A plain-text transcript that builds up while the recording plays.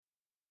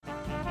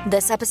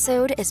This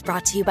episode is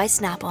brought to you by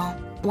Snapple.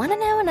 Want to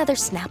know another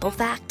Snapple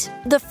fact?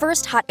 The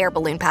first hot air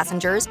balloon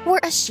passengers were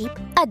a sheep,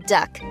 a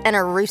duck, and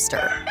a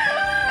rooster.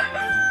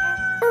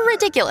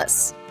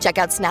 Ridiculous. Check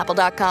out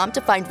Snapple.com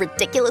to find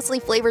ridiculously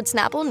flavored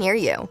Snapple near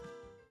you.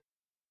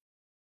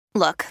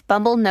 Look,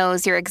 Bumble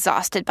knows you're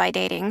exhausted by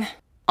dating.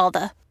 All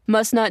the,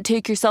 must not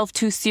take yourself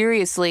too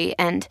seriously,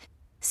 and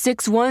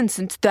 6'1"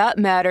 since that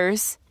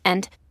matters,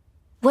 and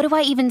what do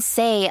I even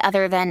say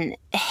other than,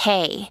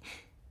 hey?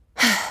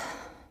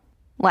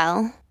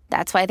 Well,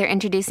 that's why they're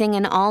introducing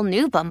an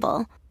all-new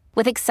Bumble,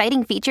 with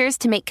exciting features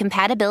to make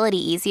compatibility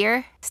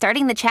easier,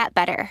 starting the chat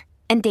better,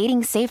 and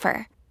dating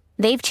safer.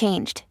 They've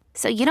changed,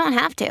 so you don't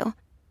have to.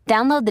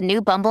 Download the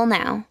new Bumble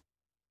now.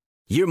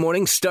 Your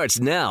morning starts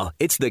now.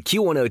 It's the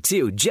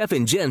Q102 Jeff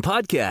and Jen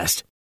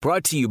podcast,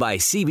 brought to you by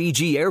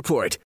CBG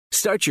Airport.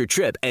 Start your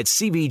trip at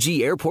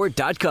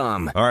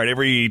CBGAirport.com. All right,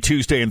 every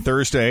Tuesday and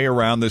Thursday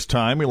around this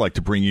time, we like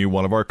to bring you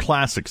one of our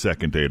classic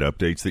second date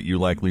updates that you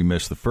likely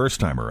missed the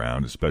first time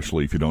around,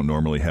 especially if you don't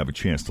normally have a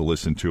chance to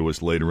listen to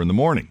us later in the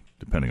morning,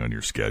 depending on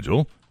your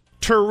schedule.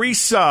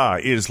 Teresa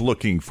is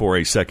looking for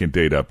a second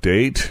date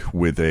update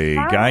with a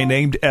guy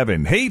named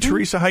Evan. Hey,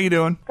 Teresa, how you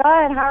doing? Good.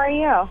 How are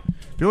you?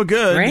 Doing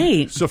good.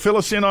 Great. So fill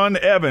us in on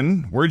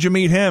Evan. Where'd you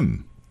meet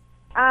him?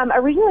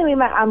 Originally, we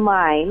met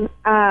online.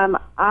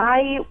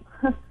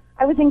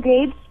 I was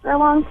engaged for a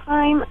long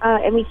time,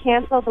 and we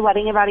canceled the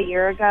wedding about a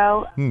year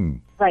ago,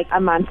 like a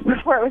month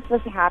before it was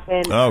supposed to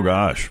happen. Oh,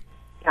 gosh.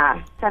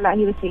 Yeah, turned out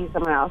he was seeing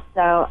someone else.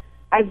 So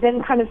I've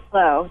been kind of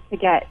slow to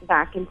get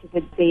back into the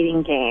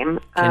dating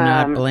game.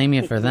 Cannot blame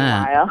you for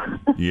that.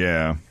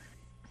 Yeah.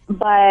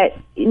 But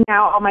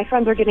now all my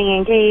friends are getting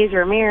engaged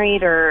or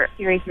married or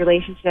serious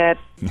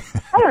relationships.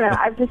 I don't know.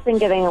 I've just been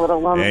getting a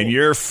little lonely. And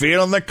you're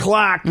feeling the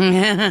clock.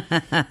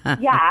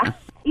 Yeah.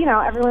 You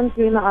know, everyone's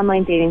doing the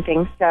online dating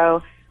thing,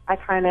 so I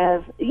kind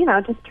of,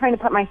 just trying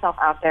to put myself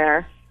out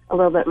there a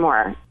little bit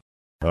more.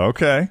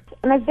 Okay.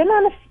 And I've been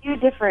on a few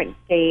different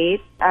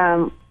dates.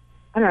 I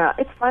don't know.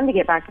 It's fun to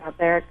get back out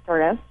there,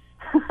 sort of.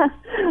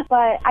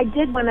 But I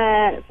did want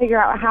to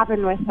figure out what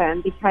happened with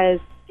him because,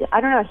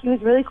 I don't know, he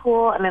was really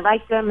cool and I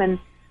liked him. And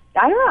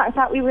I don't know, I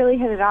thought we really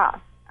hit it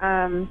off.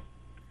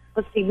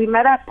 Let's see, we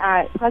met up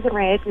at Pleasant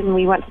Ridge and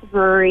we went to the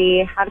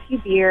brewery, had a few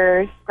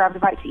beers, grabbed a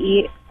bite to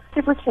eat.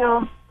 Super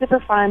chill,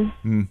 super fun.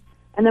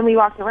 And then we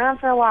walked around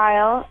for a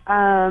while.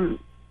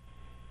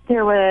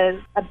 There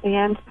was a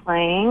band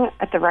playing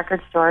at the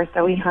record store,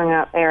 so we hung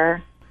out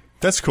there.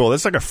 That's cool.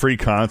 That's like a free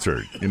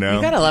concert, you know?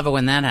 You gotta love it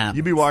when that happens.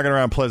 You'd be walking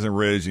around Pleasant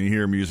Ridge and you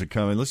hear music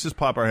coming. Let's just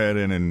pop our head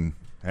in and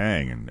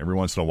hang. And every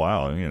once in a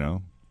while,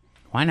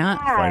 Why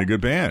not? Yeah. Find a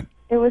good band.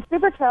 It was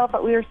super chill,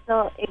 but we were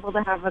still able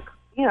to have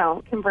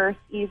converse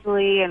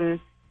easily and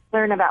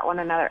learn about one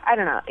another. I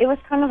don't know. It was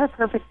kind of a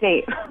perfect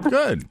date.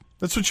 Good.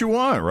 That's what you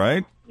want,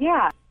 right?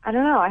 Yeah. I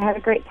don't know. I had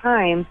a great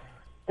time.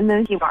 And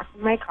then he walked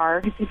in my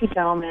car. He's a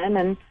gentleman.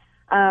 And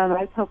I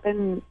was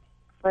hoping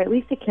for at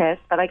least a kiss,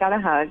 but I got a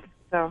hug.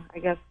 So I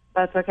guess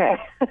that's okay.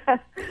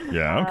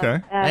 Yeah,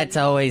 okay. That's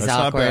always That's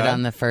not awkward bad.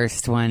 on the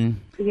first one.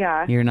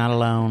 Yeah. You're not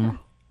alone.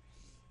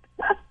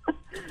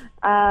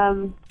 I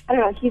don't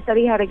know. He said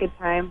he had a good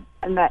time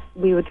and that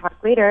we would talk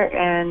later.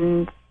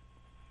 And,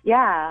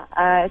 yeah,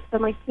 it's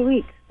been like 2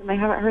 weeks, and I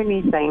haven't heard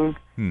anything.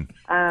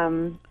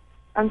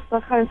 I'm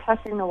still kind of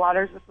testing the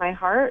waters with my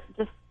heart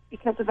just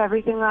because of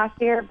everything last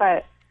year,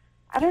 but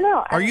I don't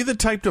know. Are you the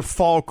type to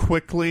fall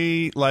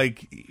quickly?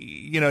 Like,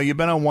 you've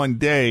been on one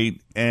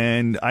date,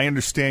 and I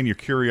understand your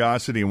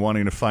curiosity and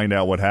wanting to find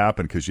out what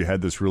happened because you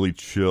had this really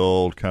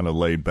chilled, kind of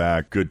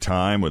laid-back, good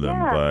time with him.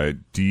 Yeah.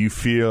 But do you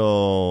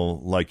feel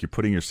like you're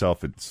putting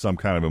yourself at some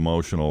kind of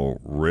emotional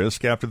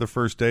risk after the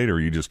first date, or are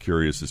you just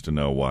curious as to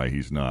know why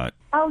he's not?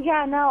 Oh,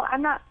 yeah, no,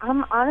 I'm not.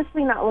 I'm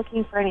honestly not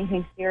looking for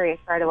anything serious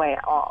right away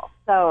at all.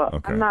 So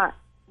Okay. I'm not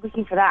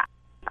looking for that.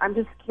 I'm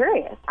just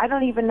curious. I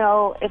don't even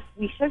know if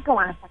we should go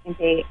on a second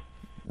date.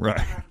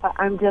 Right. But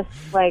I'm just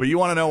like... But you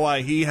want to know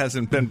why he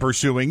hasn't been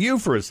pursuing you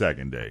for a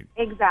second date.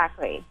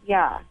 Exactly,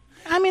 yeah.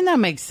 I mean, that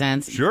makes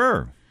sense.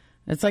 Sure.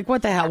 It's like,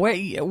 what the hell? What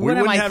We am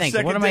wouldn't I have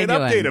thinking? What second am I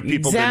date doing? update if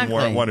people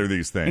didn't wonder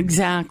these things.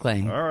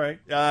 Exactly. All right.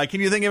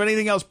 Can you think of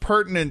anything else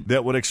pertinent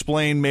that would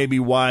explain maybe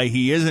why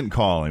he isn't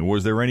calling?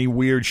 Was there any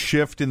weird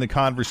shift in the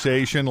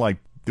conversation? Like,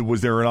 was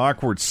there an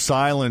awkward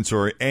silence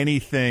or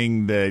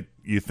anything that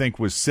you think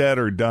was said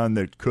or done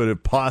that could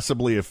have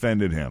possibly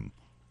offended him?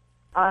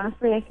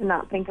 Honestly, I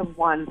cannot think of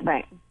one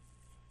thing.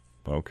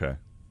 Okay.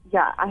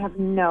 Yeah, I have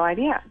no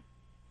idea.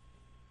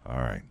 All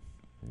right.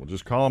 We'll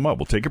just call him up.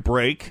 We'll take a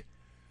break.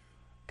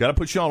 Got to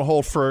put you on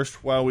hold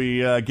first while we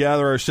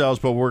gather ourselves,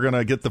 but we're going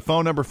to get the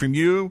phone number from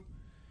you,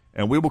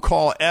 and we will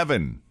call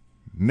Evan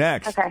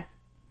next. Okay.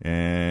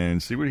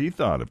 And see what he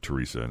thought of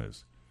Teresa and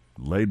his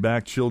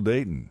laid-back, chill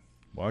dating.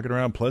 Walking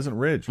around Pleasant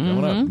Ridge.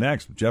 Coming up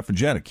next with Jeff and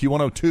Jen at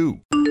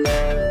Q102.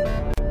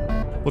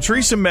 Well,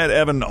 Teresa met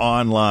Evan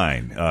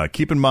online.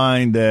 Keep in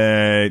mind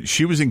that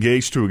she was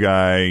engaged to a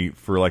guy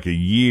for like a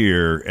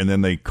year, and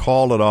then they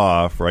called it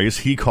off, or I guess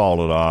he called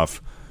it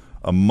off,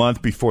 a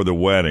month before the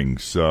wedding.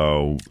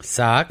 So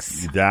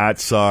Sucks. that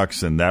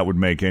sucks, and that would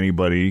make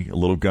anybody a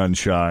little gun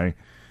shy.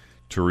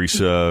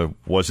 Teresa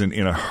wasn't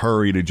in a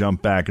hurry to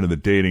jump back into the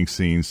dating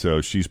scene,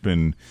 so she's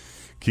been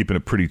keeping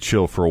it pretty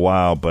chill for a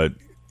while. But,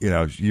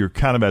 you're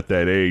kind of at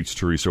that age,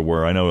 Teresa,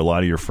 where I know a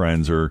lot of your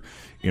friends are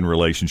in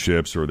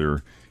relationships or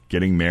they're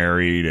getting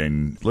married.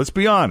 And let's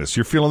be honest,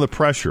 you're feeling the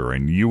pressure,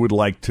 and you would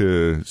like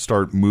to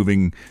start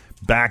moving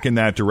back in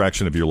that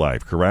direction of your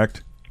life,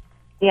 correct?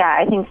 Yeah,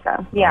 I think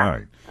so. Yeah, all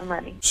right. I'm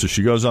ready. So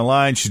she goes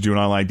online. She's doing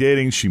online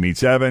dating. She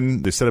meets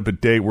Evan. They set up a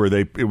date where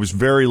it was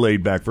very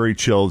laid back, very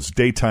chill. It's a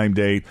daytime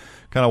date,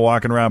 kind of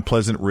walking around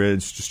Pleasant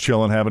Ridge, just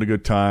chilling, having a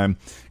good time.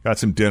 Got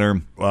some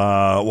dinner.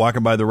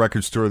 Walking by the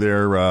record store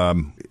there.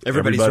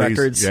 Everybody's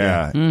Records.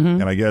 Yeah. Mm-hmm.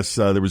 And I guess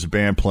there was a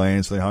band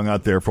playing, so they hung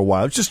out there for a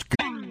while. It's just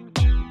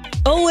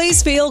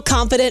Always feel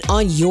confident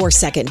on your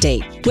second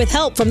date. With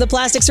help from the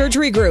Plastic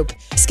Surgery Group.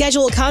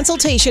 Schedule a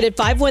consultation at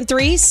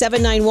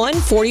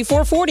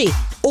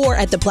 513-791-4440 or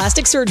at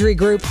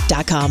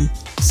theplasticsurgerygroup.com.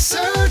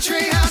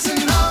 Surgery has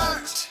an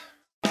art.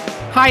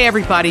 Hi,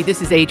 everybody.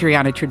 This is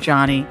Adriana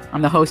Trajani.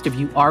 I'm the host of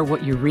You Are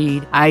What You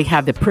Read. I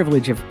have the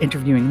privilege of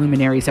interviewing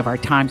luminaries of our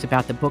times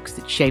about the books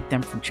that shaped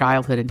them from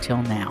childhood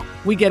until now.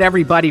 We get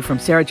everybody from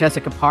Sarah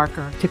Jessica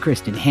Parker to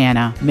Kristen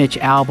Hanna, Mitch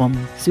Albom,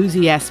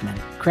 Susie Essman,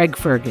 Craig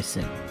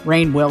Ferguson,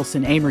 Rainn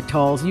Wilson, Amor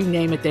Tolls, you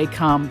name it, they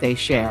come, they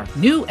share.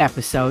 New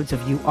episodes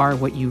of You Are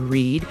What You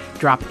Read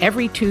drop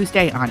every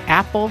Tuesday on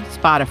Apple,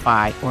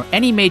 Spotify, or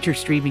any major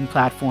streaming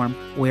platform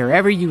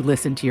wherever you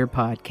listen to your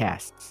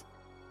podcasts.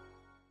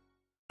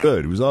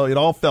 good. It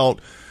all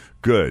felt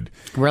good.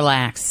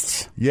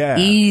 Relaxed. Yeah.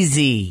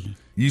 Easy.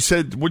 You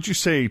said, what'd you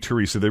say,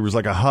 Teresa? There was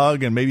like a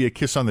hug and maybe a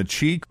kiss on the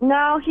cheek?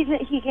 No, he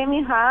gave me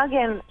a hug,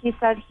 and he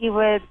said he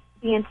would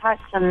be in touch,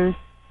 and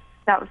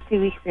that was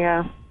 2 weeks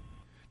ago.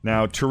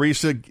 Now,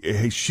 Teresa,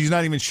 she's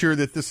not even sure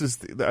that this is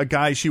a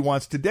guy she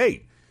wants to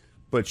date,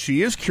 but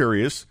she is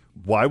curious.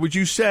 Why would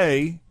you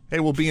say, hey,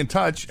 we'll be in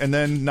touch, and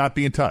then not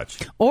be in touch?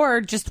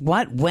 Or just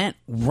what went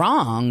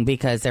wrong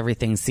because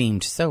everything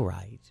seemed so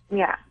right.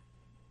 Yeah.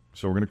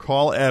 So we're going to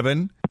call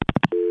Evan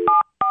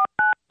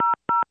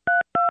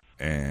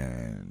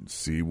and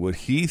see what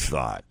he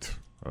thought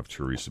of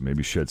Teresa.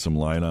 Maybe shed some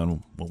light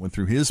on what went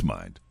through his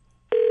mind.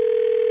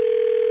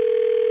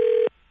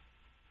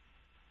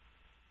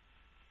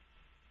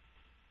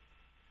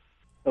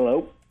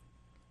 Hello?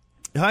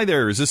 Hi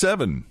there. Is this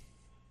Evan?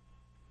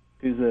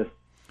 Who's this?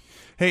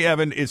 Hey,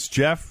 Evan. It's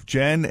Jeff,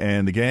 Jen,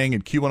 and the gang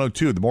at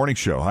Q102, the morning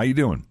show. How you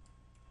doing?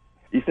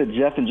 You said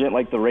Jeff and Jen,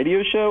 like the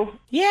radio show?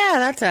 Yeah,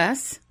 that's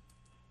us.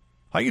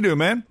 How you doing,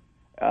 man?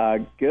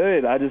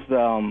 Good. I just,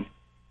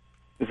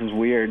 this is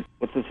weird.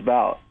 What's this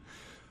about?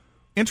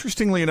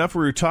 Interestingly enough, we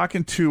were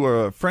talking to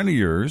a friend of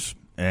yours,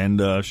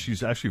 and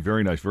she's actually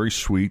very nice, very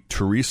sweet,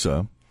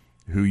 Teresa,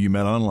 who you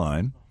met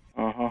online.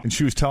 And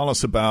she was telling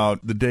us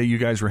about the day you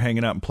guys were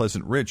hanging out in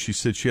Pleasant Ridge. She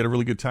said she had a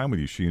really good time with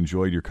you. She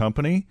enjoyed your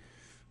company.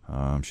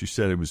 She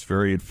said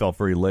it felt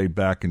very laid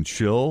back and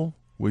chill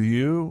with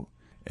you,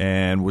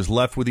 and was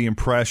left with the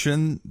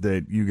impression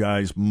that you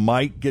guys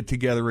might get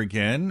together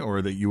again,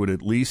 or that you would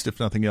at least, if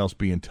nothing else,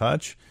 be in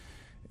touch.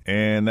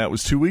 And that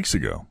was 2 weeks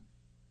ago.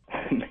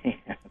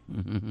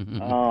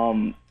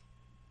 Man.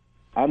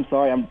 I'm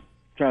sorry. I'm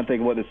trying to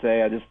think of what to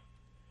say. I just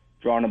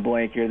drawing a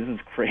blank here. This is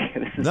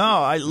crazy.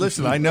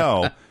 Listen, I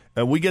know.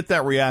 We get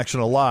that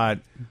reaction a lot.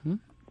 Mm-hmm.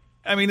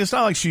 I mean, it's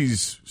not like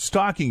she's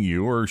stalking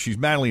you or she's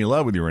madly in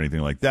love with you or anything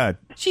like that.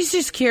 She's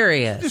just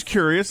curious. Just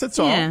curious, that's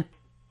all.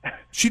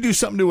 She do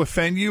something to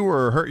offend you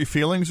or hurt your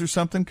feelings or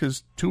something?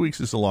 Because 2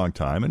 weeks is a long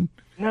time. And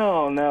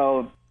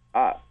No.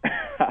 I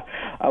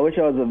wish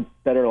I was a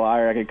better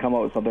liar. I could come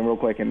up with something real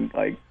quick and,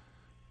 like,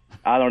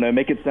 I don't know,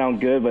 make it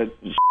sound good, but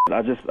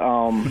I just,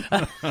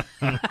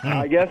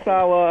 I guess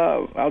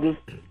I'll just,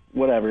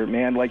 whatever,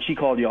 man. Like, she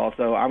called y'all,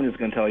 so I'm just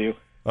going to tell you.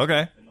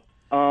 Okay.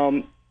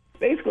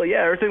 Basically,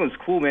 yeah, everything was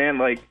cool, man.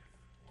 Like,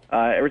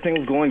 everything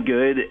was going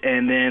good,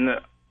 and then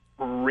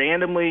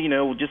randomly,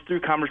 just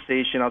through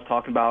conversation, I was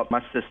talking about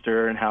my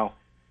sister and how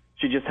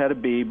she just had a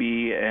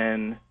baby,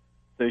 and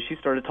so she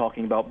started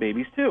talking about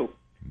babies too.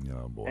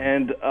 Oh, boy.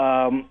 And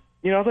I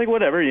was like,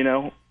 whatever,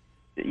 we're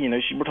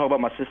talking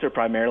about my sister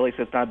primarily,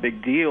 so it's not a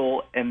big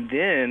deal. And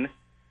then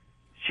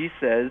she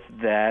says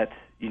that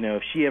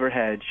if she ever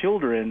had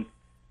children,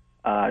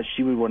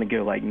 she would want to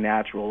go like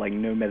natural, like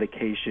no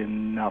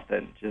medication,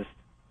 nothing, just.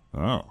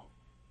 Oh,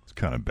 it's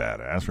kind of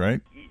badass, right?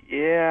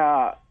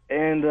 Yeah,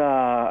 and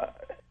I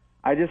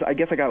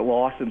guess I got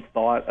lost in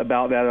thought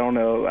about that. I don't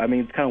know. I mean,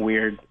 it's kind of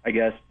weird, I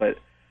guess, but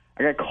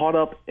I got caught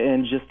up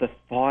in just the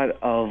thought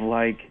of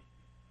like,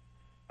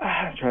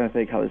 I'm trying to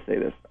think how to say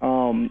this.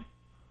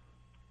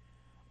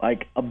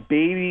 Like a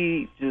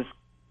baby just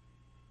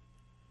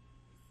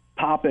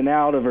popping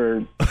out of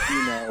her,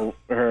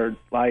 her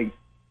like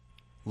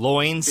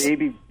loins.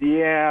 Baby,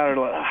 yeah. Or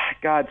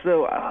like, God,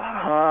 so.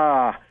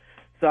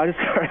 So I just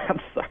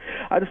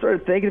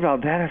started thinking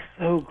about that. It's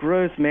so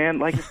gross, man.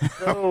 Like, it's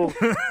so.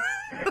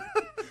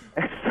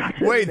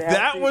 It's Wait,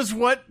 that was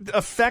what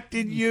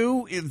affected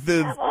you?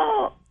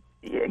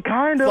 Yeah,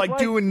 kind of like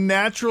doing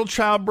natural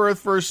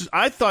childbirth versus.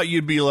 I thought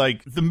you'd be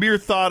like the mere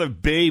thought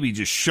of baby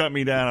just shut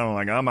me down. I'm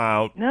like, I'm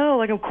out. No,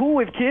 like I'm cool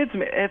with kids.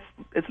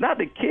 It's not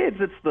the kids.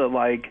 It's the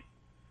like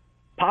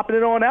popping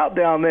it on out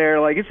down there.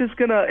 Like it's just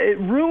it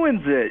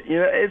ruins it. You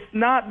know, it's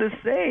not the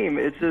same.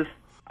 It's just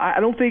I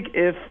don't think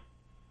if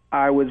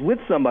I was with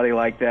somebody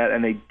like that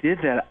and they did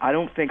that, I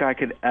don't think I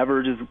could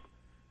ever just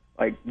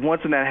like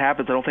once when that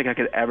happens, I don't think I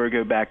could ever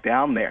go back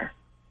down there.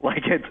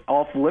 Like, it's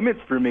off limits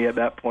for me at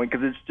that point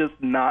because it's just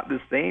not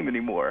the same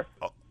anymore.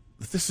 Oh,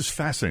 this is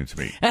fascinating to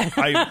me.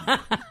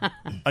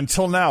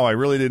 Until now, I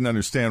really didn't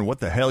understand what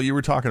the hell you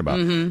were talking about.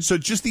 Mm-hmm. So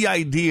just the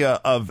idea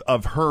of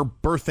her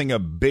birthing a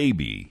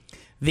baby.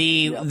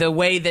 The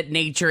way that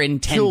nature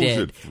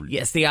intended.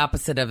 Yes, the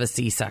opposite of a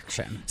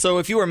C-section. So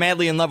if you were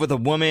madly in love with a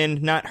woman,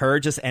 not her,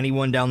 just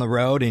anyone down the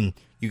road, and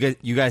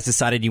you guys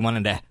decided you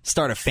wanted to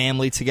start a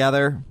family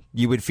together,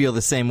 you would feel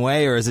the same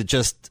way? Or is it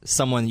just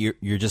someone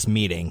you're just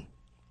meeting?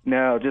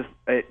 No, just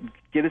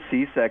get a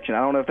C-section.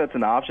 I don't know if that's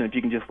an option, if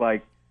you can just,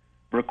 like,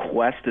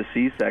 request a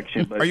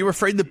C-section. But are you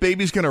afraid the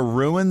baby's going to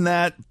ruin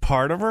that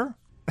part of her?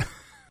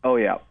 Oh,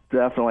 yeah,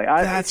 definitely.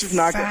 That's just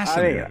not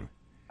fascinating.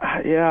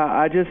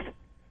 I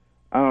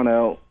don't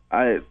know.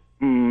 I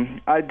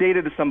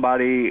dated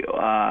somebody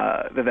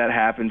that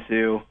happened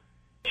to.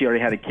 She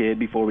already had a kid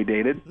before we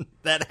dated.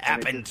 That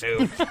happened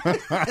to.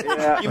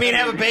 Yeah. You mean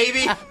have a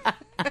baby?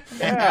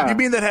 Yeah. You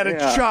mean that had a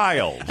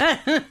child?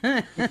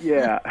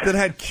 Yeah. That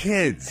had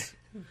kids.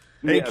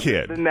 A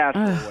kid.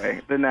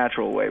 The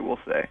natural way, we'll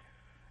say.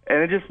 And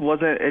it just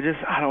wasn't,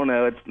 I don't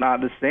know, it's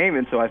not the same.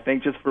 And so I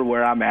think just for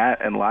where I'm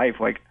at in life,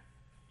 like,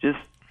 just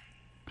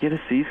get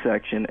a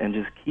C-section and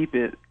just keep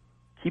it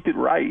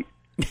right.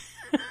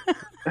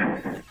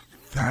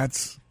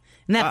 That's...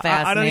 Isn't that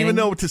fascinating? I don't even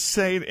know what to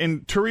say,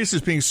 and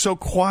Teresa's being so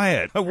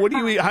quiet. How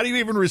do you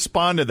even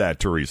respond to that,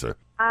 Teresa?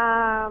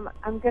 I'm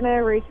going to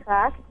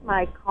retract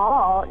my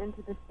call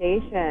into the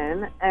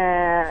station.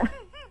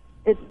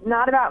 It's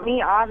not about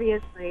me,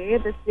 obviously.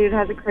 This dude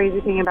has a crazy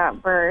thing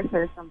about birth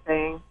or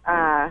something.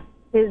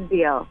 His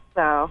deal.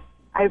 So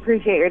I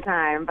appreciate your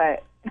time,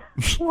 but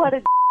what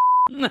a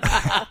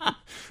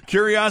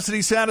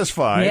Curiosity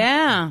satisfied.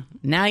 Yeah.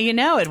 Now you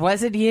know it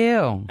wasn't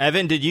you.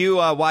 Evan, did you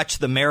watch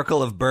The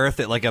Miracle of Birth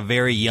at like a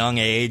very young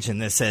age,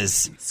 and this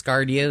has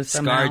scarred you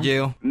somehow? Scarred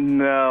you?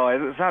 No,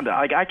 it's not.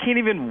 Like, I can't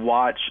even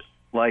watch,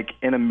 like,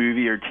 in a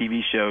movie or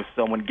TV show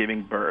someone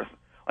giving birth.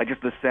 Like,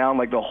 just the sound,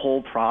 like, the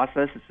whole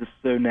process is just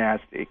so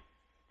nasty.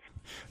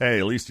 Hey,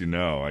 at least you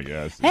know, I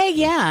guess. Hey,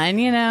 yeah,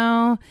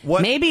 and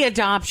maybe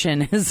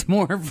adoption is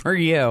more for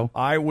you.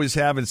 I was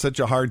having such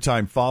a hard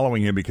time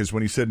following him because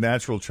when he said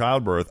natural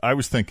childbirth, I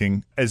was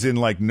thinking, as in,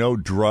 like, no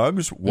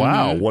drugs?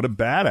 Wow, what a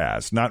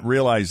badass. Not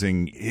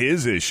realizing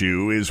his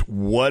issue is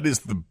what is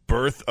the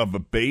birth of a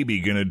baby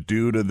going to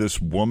do to this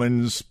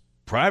woman's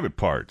private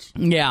parts?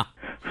 Yeah.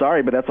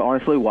 Sorry, but that's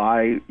honestly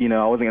why, I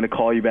wasn't going to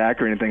call you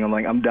back or anything. I'm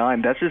like, I'm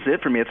done. That's just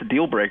it for me. It's a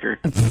deal breaker.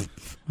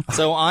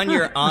 So on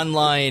your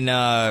online...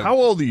 How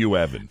old are you,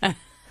 Evan?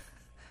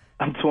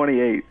 I'm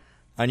 28.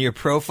 On your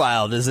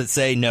profile, does it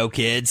say no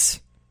kids?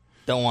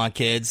 Don't want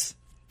kids?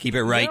 Keep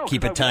it right,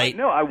 keep it tight?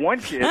 I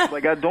want kids.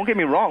 Like, don't get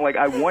me wrong. Like,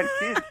 I want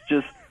kids.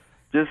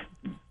 Just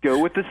go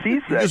with the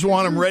C-section. You just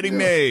want them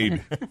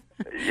ready-made.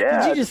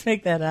 Yeah. Did you just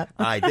make that up?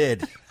 I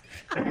did.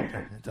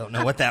 I don't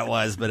know what that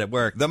was, but it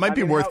worked. That might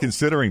be worth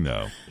considering,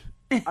 though.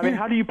 I mean,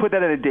 how do you put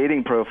that in a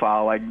dating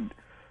profile? Like,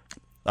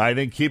 I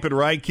think keep it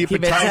right, keep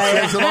it tight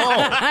says it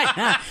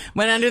all.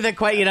 Went under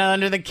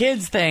the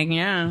kids thing,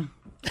 yeah.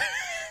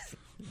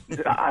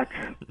 I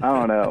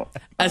don't know.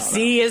 A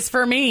C is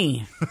for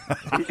me.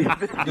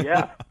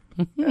 Yeah.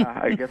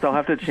 I guess I'll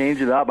have to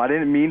change it up. I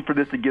didn't mean for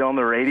this to get on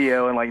the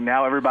radio and, like,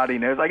 now everybody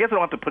knows. I guess I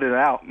don't have to put it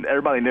out.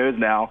 Everybody knows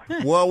now.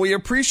 Well, we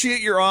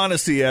appreciate your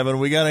honesty, Evan.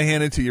 We got to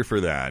hand it to you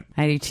for that.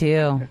 I do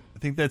too.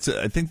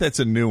 I think that's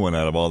a new one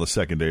out of all the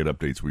second date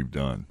updates we've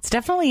done. It's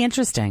definitely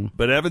interesting.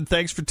 But Evan,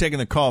 thanks for taking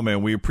the call,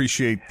 man. We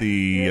appreciate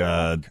the.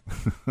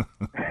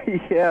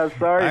 Yeah,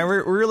 sorry.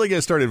 We're really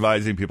gonna start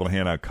advising people to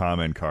hand out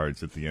comment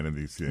cards at the end of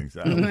these things.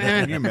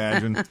 Can you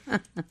imagine?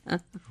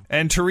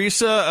 And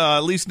Teresa,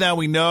 at least now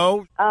we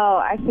know. Oh,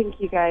 I think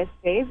you guys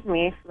saved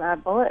me from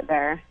that bullet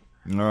there.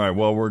 All right.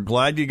 Well, we're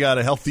glad you got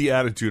a healthy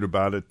attitude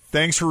about it.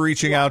 Thanks for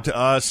reaching out to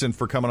us and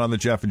for coming on the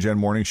Jeff and Jen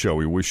Morning Show.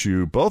 We wish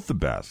you both the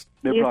best.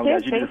 No problem,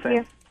 guys. You do the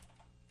same.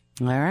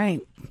 All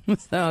right.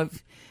 So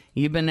if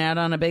you've been out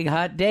on a big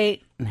hot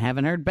date and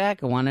haven't heard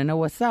back and want to know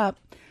what's up,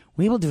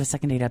 we will do a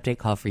second date update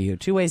call for you.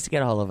 2 ways to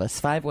get a hold of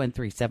us,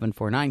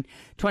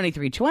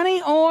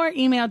 513-749-2320 or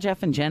email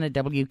Jeff and Jen at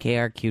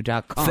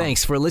WKRQ.com.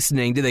 Thanks for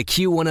listening to the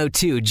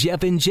Q102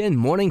 Jeff and Jen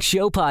Morning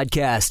Show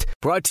podcast,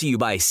 brought to you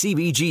by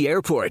CBG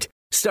Airport.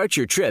 Start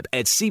your trip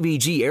at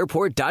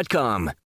CBGAirport.com.